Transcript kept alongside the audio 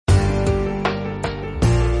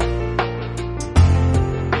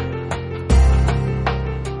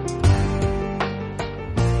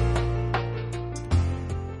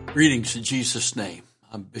Greetings in Jesus' name.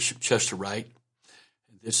 I'm Bishop Chester Wright.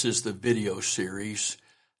 This is the video series,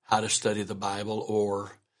 How to Study the Bible,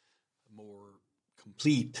 or a more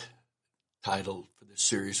complete title for this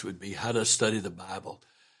series would be How to Study the Bible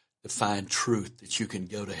to Find Truth That You Can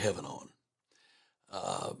Go to Heaven On.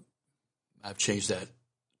 I've changed that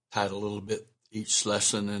title a little bit each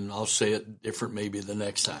lesson, and I'll say it different maybe the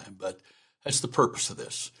next time, but that's the purpose of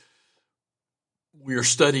this. We are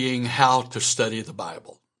studying how to study the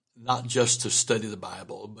Bible. Not just to study the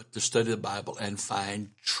Bible, but to study the Bible and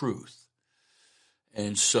find truth.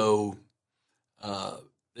 And so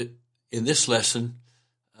in this lesson,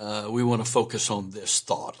 we want to focus on this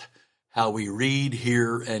thought. How we read,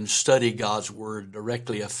 hear, and study God's Word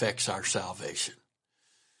directly affects our salvation.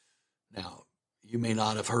 Now, you may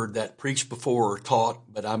not have heard that preached before or taught,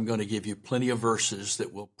 but I'm going to give you plenty of verses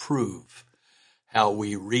that will prove how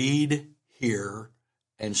we read, hear,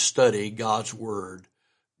 and study God's Word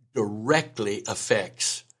directly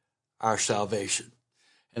affects our salvation.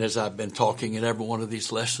 And as I've been talking in every one of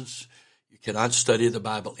these lessons, you cannot study the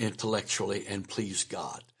Bible intellectually and please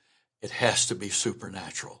God. It has to be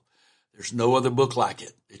supernatural. There's no other book like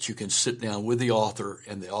it that you can sit down with the author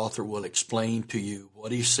and the author will explain to you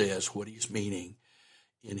what he says, what he's meaning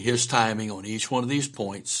in his timing on each one of these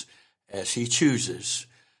points as he chooses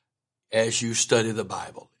as you study the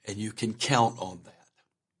Bible. And you can count on that.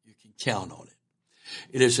 You can count on it.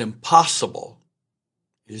 It is impossible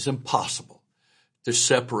to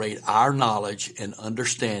separate our knowledge and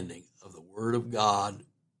understanding of the Word of God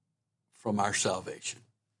from our salvation.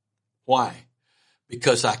 Why?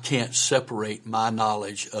 Because I can't separate my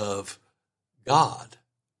knowledge of God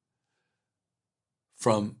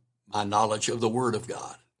from my knowledge of the Word of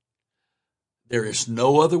God. There is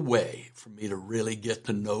no other way for me to really get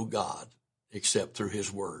to know God except through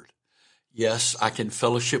His Word. Yes, I can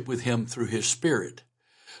fellowship with Him through His Spirit,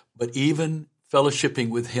 but even fellowshipping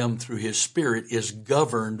with Him through His Spirit is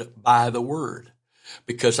governed by the Word,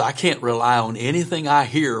 because I can't rely on anything I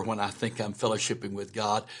hear when I think I'm fellowshipping with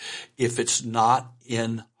God if it's not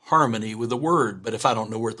in harmony with the Word. But if I don't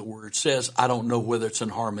know what the Word says, I don't know whether it's in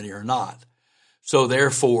harmony or not. So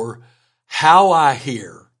therefore, how I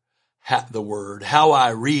hear the Word, how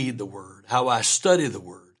I read the Word, how I study the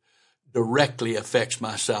Word, directly affects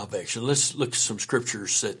my salvation. Let's look at some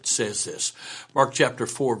scriptures that says this. Mark chapter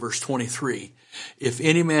 4, verse 23. If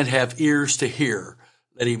any man have ears to hear,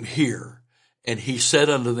 let him hear. And he said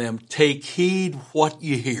unto them, take heed what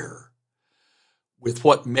ye hear. With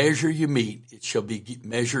what measure you meet, it shall be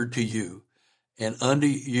measured to you. And unto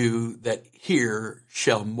you that hear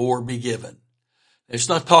shall more be given. It's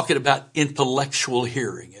not talking about intellectual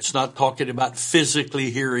hearing. It's not talking about physically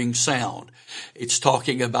hearing sound. It's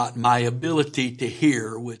talking about my ability to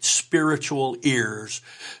hear with spiritual ears,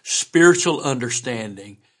 spiritual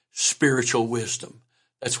understanding, spiritual wisdom.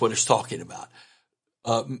 That's what it's talking about.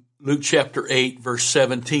 Luke chapter 8, verse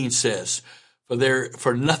 17 says,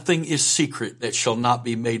 For nothing is secret that shall not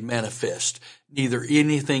be made manifest, neither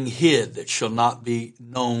anything hid that shall not be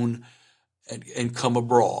known and come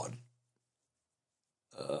abroad.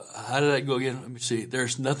 How did that go again? Let me see.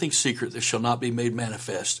 There's nothing secret that shall not be made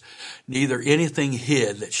manifest, neither anything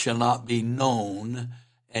hid that shall not be known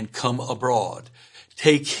and come abroad.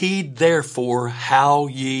 Take heed therefore how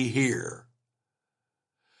ye hear.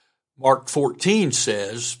 Mark 14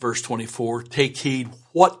 says, verse 24, take heed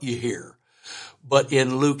what ye hear. But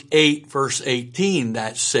in Luke 8, verse 18,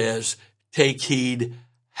 that says, take heed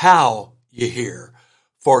how ye hear.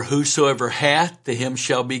 For whosoever hath, to him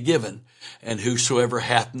shall be given. And whosoever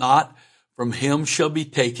hath not, from him shall be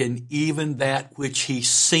taken even that which he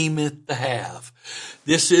seemeth to have.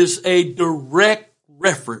 This is a direct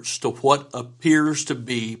reference to what appears to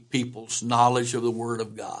be people's knowledge of the Word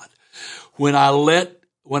of God. When I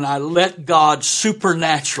let God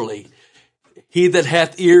supernaturally, he that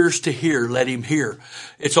hath ears to hear, let him hear.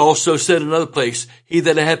 It's also said in another place, he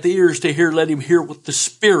that hath ears to hear, let him hear what the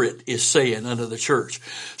Spirit is saying unto the church.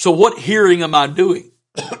 So what hearing am I doing?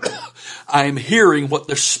 I am hearing what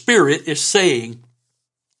the Spirit is saying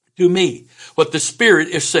to me, what the Spirit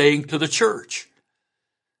is saying to the church.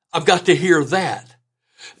 I've got to hear that.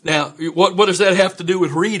 Now, what does that have to do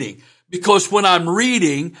with reading? Because when I'm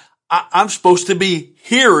reading, I'm supposed to be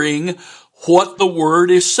hearing what the Word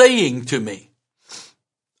is saying to me.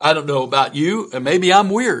 I don't know about you, and maybe I'm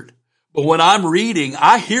weird, but when I'm reading,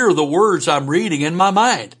 I hear the words I'm reading in my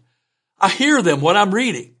mind. I hear them when I'm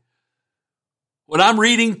reading. When I'm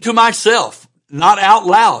reading to myself, not out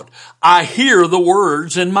loud, I hear the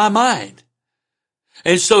words in my mind.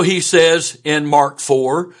 And so he says in Mark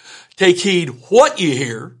 4, take heed what you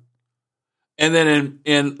hear, And then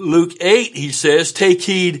in Luke 8, he says, take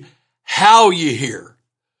heed how you hear.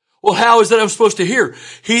 Well, how is that I'm supposed to hear?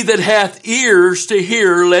 He that hath ears to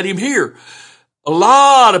hear, let him hear. A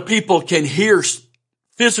lot of people can hear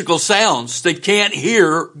physical sounds. They can't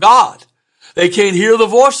hear God. They can't hear the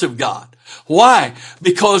voice of God. Why?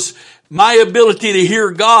 Because my ability to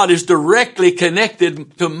hear God is directly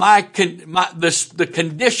connected to the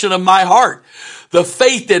condition of my heart, the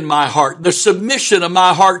faith in my heart, the submission of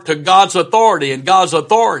my heart to God's authority and God's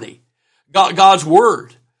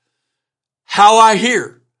word. How I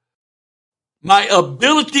hear. My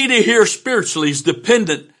ability to hear spiritually is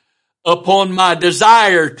dependent upon my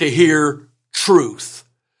desire to hear truth.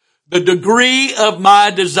 The degree of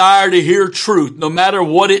my desire to hear truth, no matter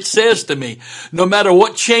what it says to me, no matter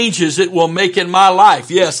what changes it will make in my life.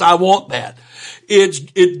 Yes, I want that.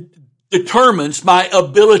 It determines my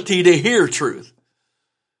ability to hear truth.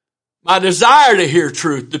 My desire to hear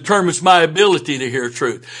truth determines my ability to hear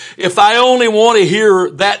truth. If I only want to hear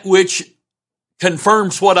that which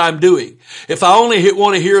confirms what I'm doing, if I only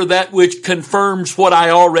want to hear that which confirms what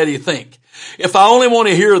I already think, if I only want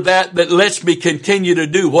to hear that lets me continue to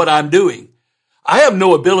do what I'm doing, I have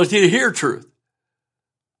no ability to hear truth.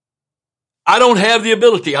 I don't have the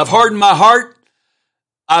ability. I've hardened my heart.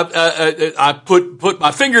 I've put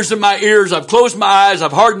my fingers in my ears. I've closed my eyes.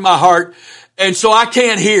 I've hardened my heart. And so I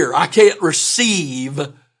can't hear. I can't receive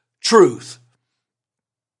truth.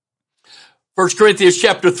 1 Corinthians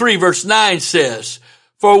chapter 3 verse 9 says,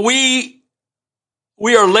 for we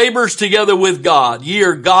are laborers together with God. Ye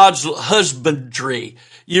are God's husbandry.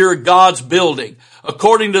 Ye are God's building.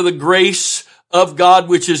 According to the grace of God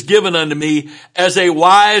which is given unto me, as a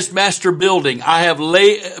wise master building, I have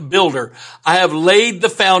laid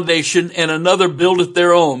the foundation, and another buildeth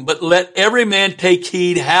their own. But let every man take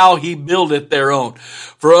heed how he buildeth their own.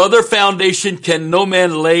 For other foundation can no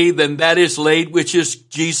man lay than that is laid, which is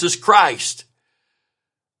Jesus Christ.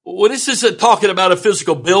 Well, this isn't talking about a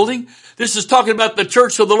physical building. This is talking about the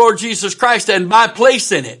church of the Lord Jesus Christ and my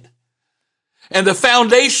place in it. And the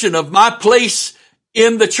foundation of my place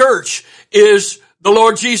in the church is the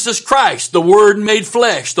Lord Jesus Christ, the Word made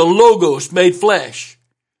flesh, the Logos made flesh.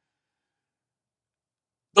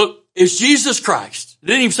 It's Jesus Christ. It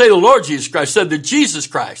didn't even say the Lord Jesus Christ, it said the Jesus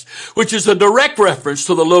Christ, which is a direct reference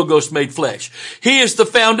to the Logos made flesh. He is the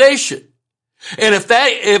foundation. And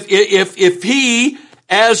if He,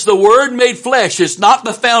 as the Word made flesh, is not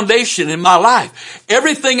the foundation in my life,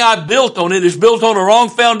 everything I've built on it is built on a wrong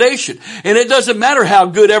foundation. And it doesn't matter how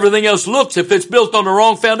good everything else looks. If it's built on the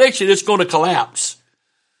wrong foundation, it's going to collapse.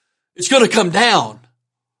 It's going to come down.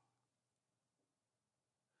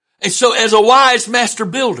 And so as a wise master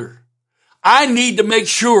builder, I need to make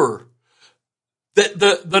sure that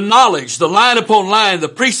the knowledge, the line upon line, the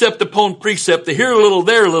precept upon precept, the here a little,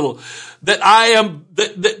 there a little, that I am,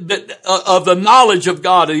 of the knowledge of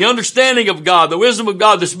God, the understanding of God, the wisdom of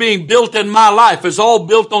God that's being built in my life is all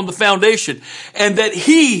built on the foundation. And that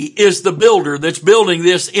He is the builder that's building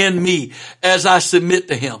this in me as I submit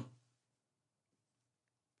to Him.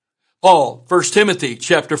 Paul, 1 Timothy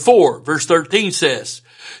chapter 4, verse 13 says,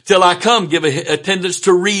 till I come, give attendance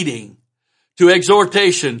to reading, to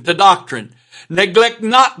exhortation, to doctrine. Neglect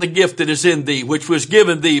not the gift that is in thee, which was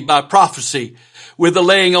given thee by prophecy, with the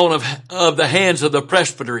laying on of the hands of the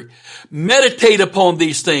presbytery. Meditate upon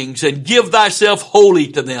these things and give thyself wholly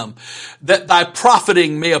to them, that thy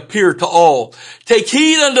profiting may appear to all. Take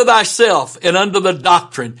heed unto thyself and unto the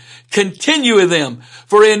doctrine. Continue in them,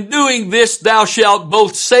 for in doing this thou shalt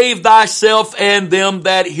both save thyself and them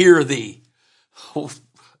that hear thee. Oh,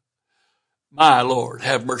 my Lord,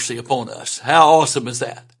 have mercy upon us. How awesome is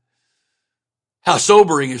that? How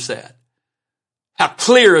sobering is that? How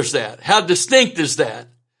clear is that? How distinct is that?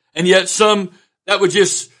 And yet some, that would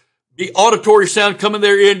just be auditory sound coming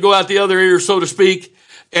their ear and go out the other ear, so to speak,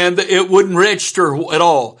 and it wouldn't register at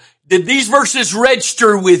all. Did these verses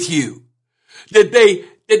register with you? Did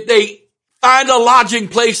they find a lodging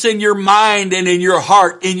place in your mind and in your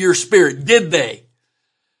heart, in your spirit? Did they?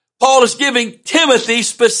 Paul is giving Timothy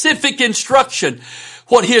specific instruction,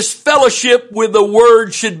 what his fellowship with the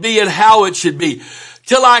Word should be and how it should be.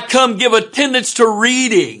 Till I come, give attendance to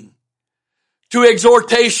reading, to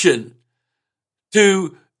exhortation,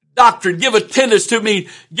 to doctrine. Give attendance to me.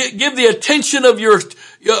 Give the attention of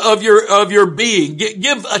your being.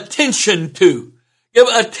 Give attention to. Give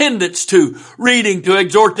attendance to reading, to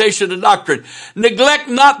exhortation, and doctrine. Neglect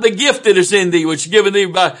not the gift that is in thee, which is given thee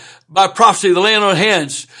by prophecy, the laying on of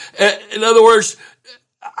hands. In other words,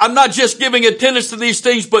 I'm not just giving attendance to these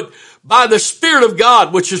things, but by the Spirit of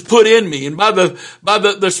God, which is put in me, and by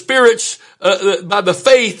the Spirit's, by the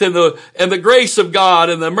faith and the grace of God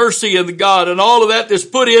and the mercy of God and all of that that's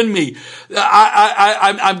put in me,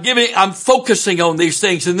 I'm focusing on these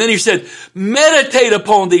things. And then he said, meditate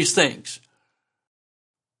upon these things.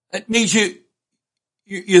 That means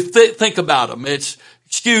you think about them.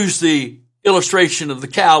 Excuse the illustration of the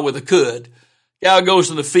cow with a cud. Cow goes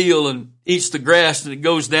in the field and eats the grass, and it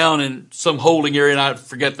goes down in some holding area, and I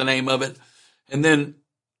forget the name of it. And then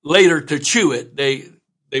later to chew it, they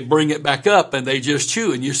bring it back up and they just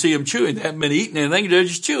chew, and you see them chewing. They haven't been eating anything, they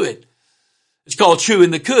just chew it. It's called chewing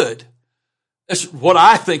the cud. That's what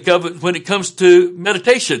I think of it when it comes to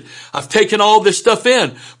meditation. I've taken all this stuff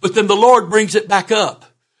in, but then the Lord brings it back up.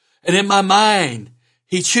 And in my mind,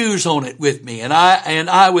 he chews on it with me, and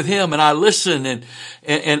I with him, and I listen and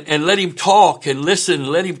let him talk, and listen and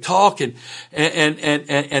let him talk, and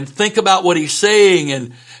think about what he's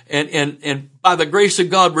saying, and by the grace of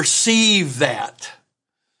God, receive that.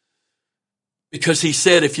 Because he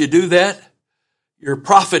said, if you do that, you're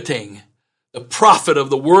profiting. The profit of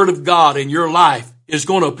the word of God in your life is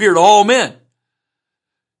going to appear to all men.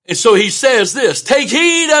 And so he says this, take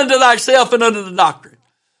heed unto thyself and unto the doctrine.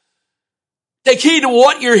 Take heed to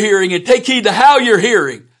what you're hearing, and take heed to how you're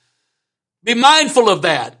hearing. Be mindful of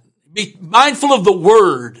that. Be mindful of the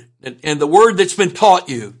word and the word that's been taught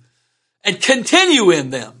you, and continue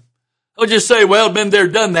in them. Don't just say, well, been there,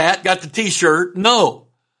 done that, got the t-shirt. No.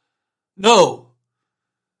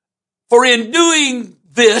 For in doing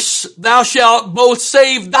this, thou shalt both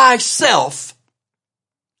save thyself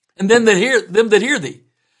and them that hear thee.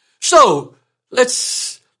 So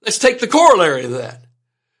let's take the corollary of that.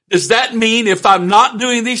 Does that mean if I'm not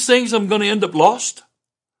doing these things, I'm going to end up lost?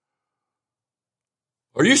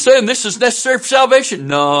 Are you saying this is necessary for salvation?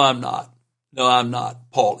 No, I'm not.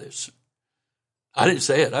 Paul is. I didn't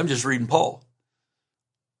say it. I'm just reading Paul.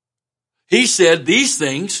 He said these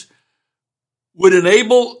things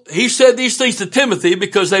he said these things to Timothy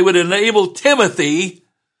because they would enable Timothy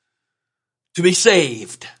to be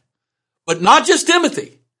saved. But not just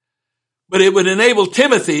Timothy, but it would enable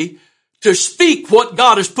Timothy to speak what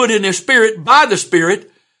God has put in his spirit by the Spirit,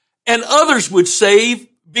 and others would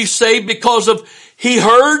be saved because of he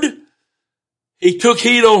heard, he took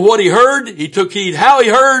heed on what he heard, he took heed how he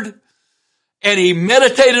heard, and he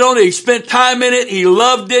meditated on it, he spent time in it, he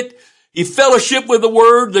loved it, he fellowshiped with the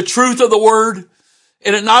Word, the truth of the Word,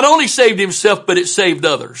 and it not only saved himself, but it saved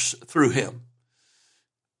others through him.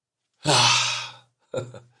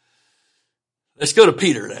 Let's go to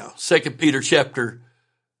Peter now. 2 Peter chapter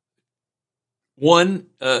 1.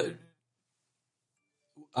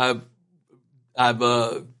 I've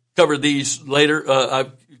covered these later.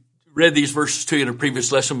 I've read these verses to you in a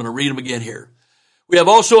previous lesson. I'm going to read them again here. We have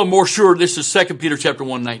also a more sure, this is 2 Peter chapter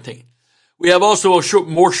 1:19. We have also a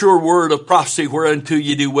more sure word of prophecy, whereunto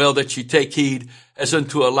ye do well that ye take heed, as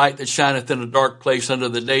unto a light that shineth in a dark place until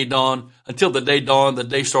the day dawn, the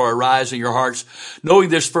day star arise in your hearts, knowing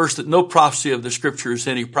this first, that no prophecy of the Scripture is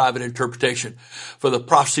any private interpretation. For the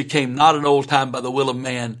prophecy came not in old time by the will of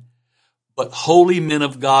man, but holy men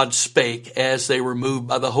of God spake as they were moved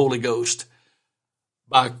by the Holy Ghost.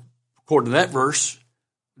 According to that verse,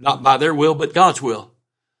 not by their will, but God's will.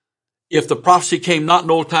 If the prophecy came not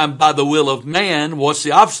in old time by the will of man, what's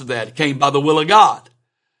the opposite of that? It came by the will of God.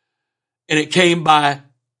 And it came by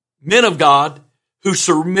men of God who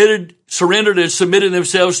surrendered and submitted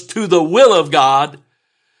themselves to the will of God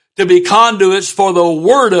to be conduits for the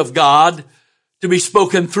word of God to be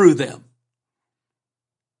spoken through them.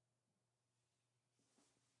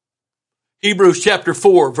 Hebrews chapter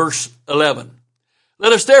 4, verse 11.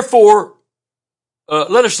 Let us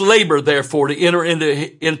labor, therefore, to enter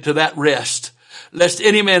into that rest, lest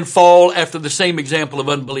any man fall after the same example of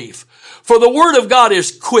unbelief. For the word of God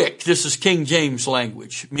is quick, this is King James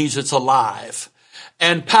language, it means it's alive,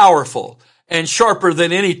 and powerful, and sharper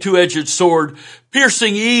than any two-edged sword,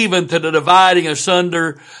 piercing even to the dividing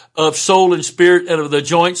asunder of soul and spirit, and of the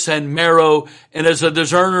joints and marrow, and as a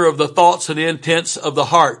discerner of the thoughts and intents of the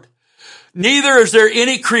heart. Neither is there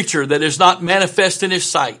any creature that is not manifest in his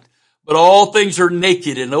sight, but all things are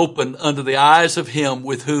naked and open unto the eyes of him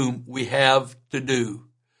with whom we have to do.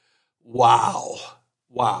 Wow.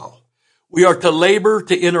 We are to labor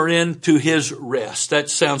to enter into his rest. That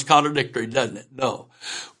sounds contradictory, doesn't it? No.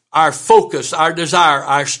 Our focus, our desire,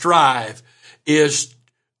 our strive is,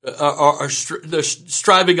 the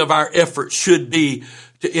striving of our efforts should be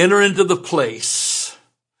to enter into the place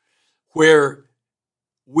where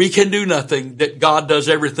we can do nothing, that God does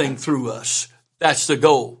everything through us. That's the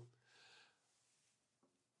goal.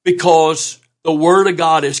 Because the word of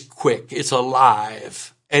God is quick, it's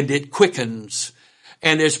alive, and it quickens,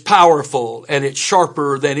 and is powerful, and it's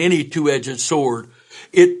sharper than any two-edged sword.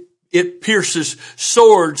 It pierces.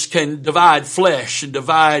 Swords can divide flesh and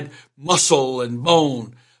divide muscle and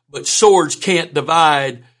bone, but swords can't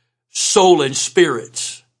divide soul and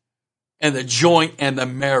spirits and the joint and the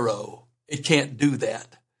marrow. It can't do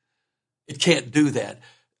that. It can't do that.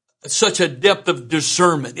 Such a depth of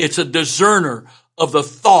discernment. It's a discerner of the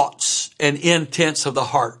thoughts and intents of the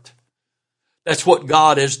heart. That's what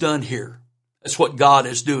God has done here. That's what God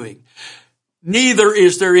is doing. Neither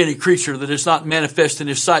is there any creature that is not manifest in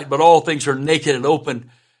his sight, but all things are naked and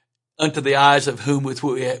open unto the eyes of whom with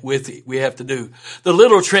we have to do. The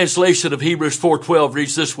literal translation of Hebrews 4:12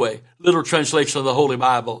 reads this way. Literal translation of the Holy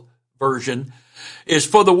Bible version is,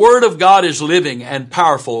 for the word of God is living and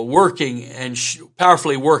powerful, working and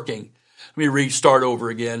powerfully working. Let me start over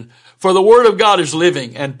again. For the word of God is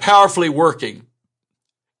living and powerfully working,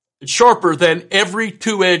 sharper than every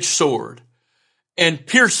two-edged sword, and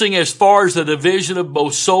piercing as far as the division of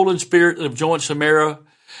both soul and spirit and of joints and marrow,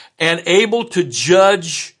 and able to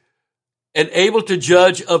judge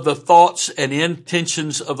of the thoughts and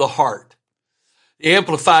intentions of the heart. The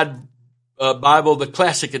Amplified Bible, the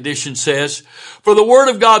Classic Edition says, for the word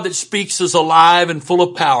of God that speaks is alive and full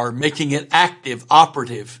of power, making it active,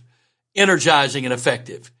 operative, energizing, and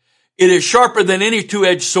effective. It is sharper than any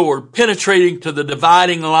two-edged sword, penetrating to the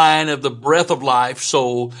dividing line of the breath of life,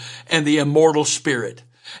 soul, and the immortal spirit,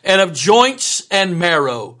 and of joints and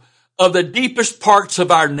marrow, of the deepest parts of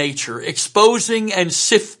our nature, exposing and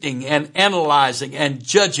sifting and analyzing and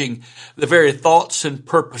judging the very thoughts and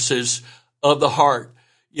purposes of the heart.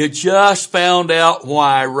 You just found out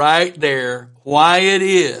why right there, why it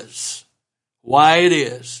is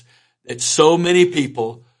that so many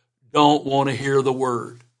people don't want to hear the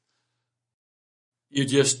word.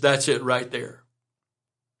 That's it right there.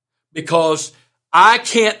 Because I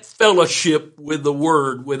can't fellowship with the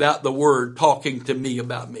word without the word talking to me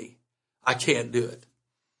about me. I can't do it.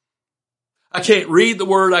 I can't read the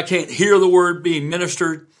word. I can't hear the word being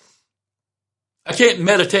ministered. I can't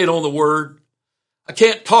meditate on the word. I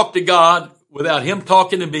can't talk to God without him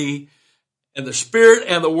talking to me, and the Spirit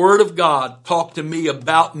and the word of God talk to me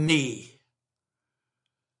about me.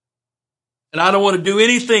 And I don't want to do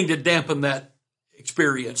anything to dampen that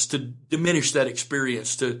experience, to diminish that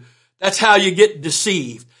experience. That's how you get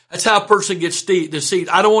deceived. That's how a person gets deceived.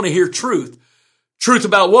 I don't want to hear truth. Truth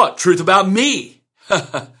about what? Truth about me.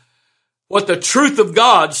 What the truth of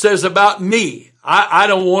God says about me. If I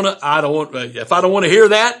don't want to hear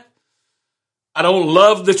that, I don't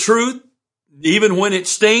love the truth, even when it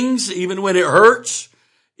stings, even when it hurts,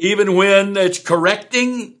 even when it's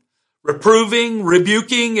correcting, reproving,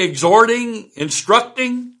 rebuking, exhorting,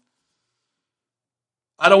 instructing.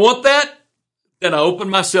 I don't want that, then I open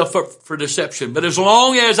myself up for deception. But as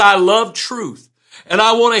long as I love truth and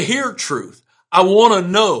I want to hear truth, I want to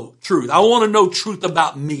know truth. I want to know truth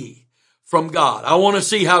about me from God. I want to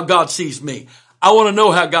see how God sees me. I want to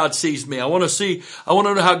know how God sees me. I want to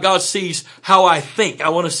know how God sees how I think. I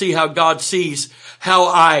want to see how God sees how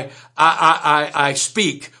I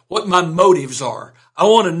speak, what my motives are. I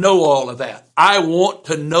want to know all of that. I want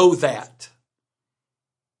to know that.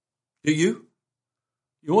 Do you?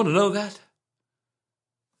 You want to know that?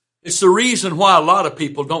 It's the reason why a lot of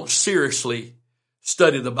people don't seriously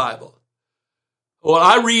study the Bible. Well,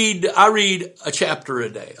 I read a chapter a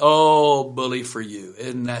day. Oh, bully for you.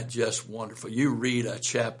 Isn't that just wonderful? You read a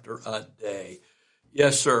chapter a day.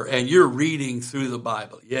 Yes, sir. And you're reading through the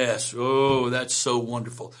Bible. Yes. Oh, that's so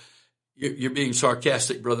wonderful. You're being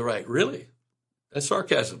sarcastic, Brother Wright. Really? That's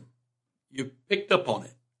sarcasm. You picked up on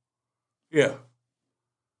it. Yeah.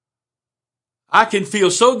 I can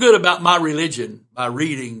feel so good about my religion by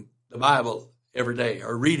reading the Bible every day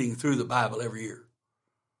or reading through the Bible every year.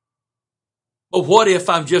 But what if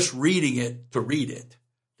I'm just reading it,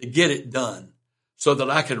 to get it done, so that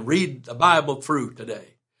I can read the Bible through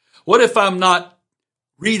today? What if I'm not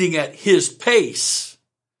reading at his pace?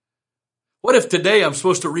 What if today I'm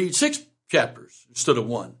supposed to read 6 chapters instead of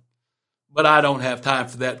 1? But I don't have time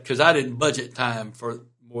for that because I didn't budget time for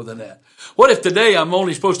more than that. What if today I'm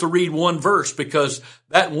only supposed to read 1 verse because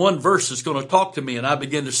that 1 verse is going to talk to me, and I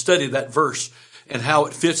begin to study that verse and how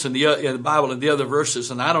it fits in the Bible and the other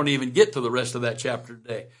verses, and I don't even get to the rest of that chapter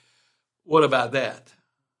today? What about that?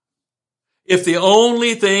 If the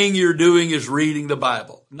only thing you're doing is reading the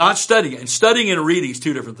Bible, not studying it, and studying and reading is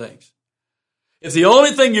 2 different things. If the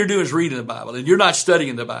only thing you're doing is reading the Bible, and you're not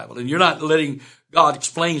studying the Bible, and you're not letting God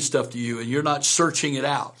explain stuff to you, and you're not searching it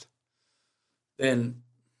out, then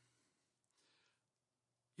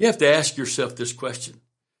you have to ask yourself this question.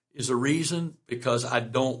 Is the reason because I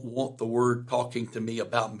don't want the word talking to me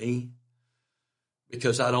about me?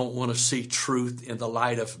 Because I don't want to see truth in the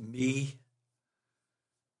light of me?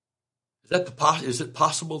 Is it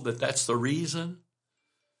possible that that's the reason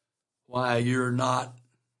why you're not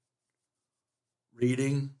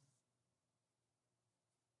reading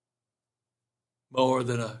more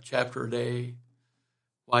than a chapter a day?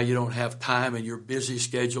 Why you don't have time in your busy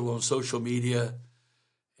schedule on social media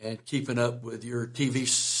and keeping up with your TV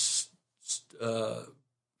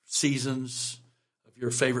seasons of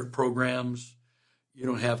your favorite programs? You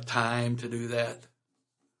don't have time to do that.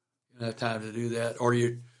 You don't have time to do that. Or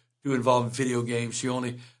you're too involved in video games.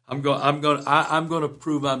 I'm going to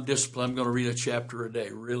prove I'm disciplined. I'm going to read a chapter a day.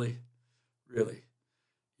 Really? Really?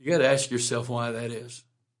 You got to ask yourself why that is.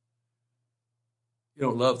 You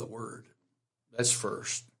don't love the word. That's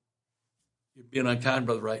first. You're being unkind,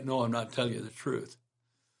 Brother Wright. No, I'm not telling you the truth.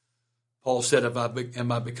 Paul said,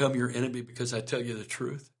 am I become your enemy because I tell you the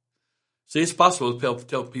truth? See, it's possible to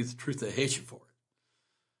tell people the truth, they hate you for it.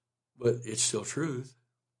 But it's still truth.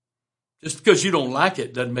 Just because you don't like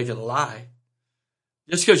it doesn't make it a lie.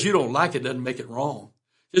 Just because you don't like it doesn't make it wrong.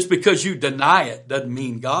 Just because you deny it doesn't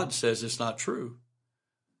mean God says it's not true.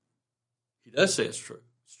 He does say it's true.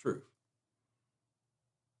 It's true.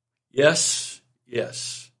 Yes,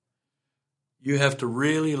 yes. You have to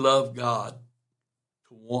really love God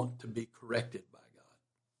to want to be corrected by God.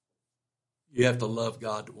 You have to love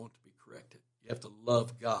God to want to be corrected. You have to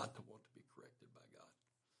love God to want to be corrected by God.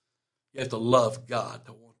 You have to love God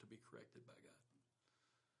to want to be corrected by God.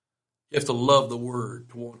 You have to love the Word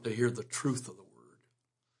to want to hear the truth of the Word.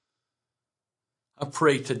 I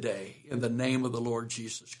pray today in the name of the Lord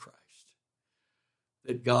Jesus Christ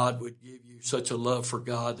that God would give you such a love for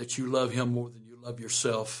God that you love Him more than you love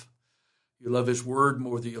yourself. You love His Word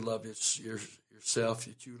more than you love yourself,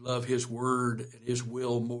 that you love His Word and His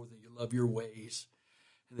will more than you love your ways,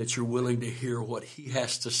 and that you're willing to hear what He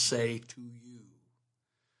has to say to you,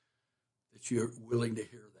 that you're willing to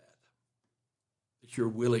hear that you're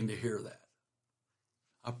willing to hear that.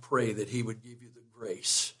 I pray that He would give you the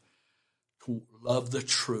grace to love the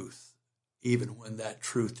truth, even when that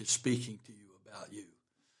truth is speaking to you about you.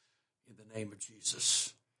 In the name of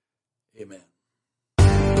Jesus, amen.